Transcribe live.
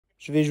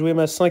Je vais jouer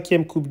ma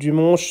 5e Coupe du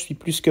Monde, je suis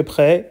plus que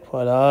prêt.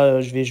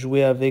 Voilà, je vais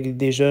jouer avec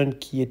des jeunes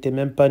qui étaient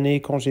même pas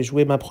nés quand j'ai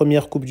joué ma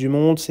première Coupe du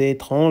Monde. C'est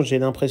étrange, j'ai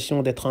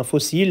l'impression d'être un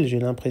fossile, j'ai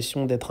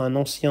l'impression d'être un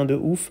ancien de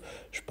ouf.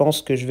 Je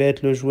pense que je vais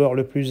être le joueur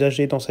le plus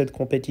âgé dans cette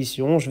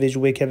compétition. Je vais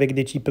jouer qu'avec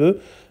des typeux.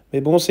 Mais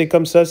bon, c'est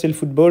comme ça, c'est le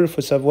football, il faut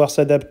savoir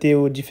s'adapter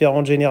aux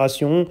différentes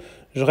générations.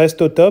 Je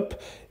reste au top.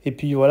 Et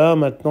puis voilà,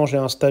 maintenant j'ai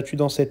un statut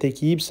dans cette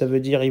équipe, ça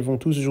veut dire ils vont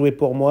tous jouer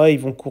pour moi, ils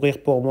vont courir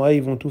pour moi,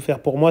 ils vont tout faire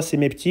pour moi, c'est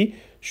mes petits.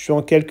 Je suis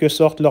en quelque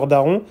sorte leur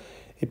daron.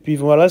 Et puis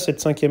voilà,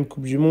 cette 5e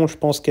Coupe du Monde, je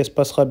pense qu'elle se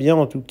passera bien.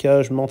 En tout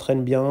cas, je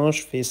m'entraîne bien,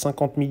 je fais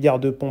 50 milliards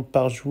de pompes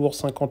par jour,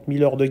 50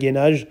 000 heures de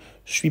gainage.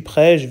 Je suis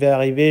prêt, je vais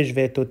arriver, je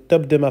vais être au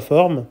top de ma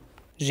forme.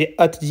 J'ai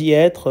hâte d'y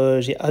être,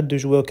 j'ai hâte de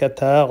jouer au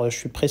Qatar. Je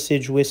suis pressé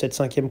de jouer cette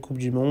 5e Coupe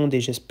du Monde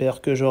et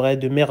j'espère que j'aurai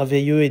de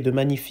merveilleux et de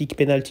magnifiques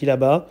pénaltys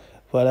là-bas.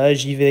 Voilà,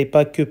 j'y vais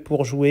pas que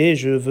pour jouer,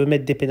 je veux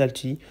mettre des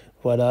pénaltys.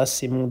 Voilà,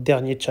 c'est mon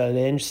dernier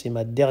challenge, c'est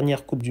ma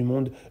dernière Coupe du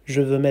Monde.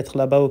 Je veux mettre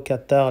là-bas au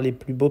Qatar les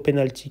plus beaux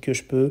pénaltys que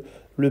je peux,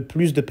 le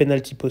plus de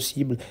pénaltys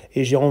possible,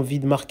 et j'ai envie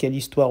de marquer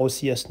l'histoire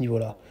aussi à ce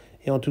niveau-là.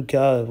 Et en tout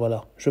cas,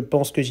 voilà, je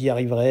pense que j'y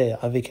arriverai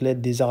avec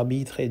l'aide des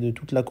arbitres et de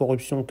toute la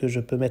corruption que je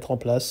peux mettre en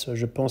place,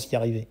 je pense y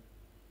arriver.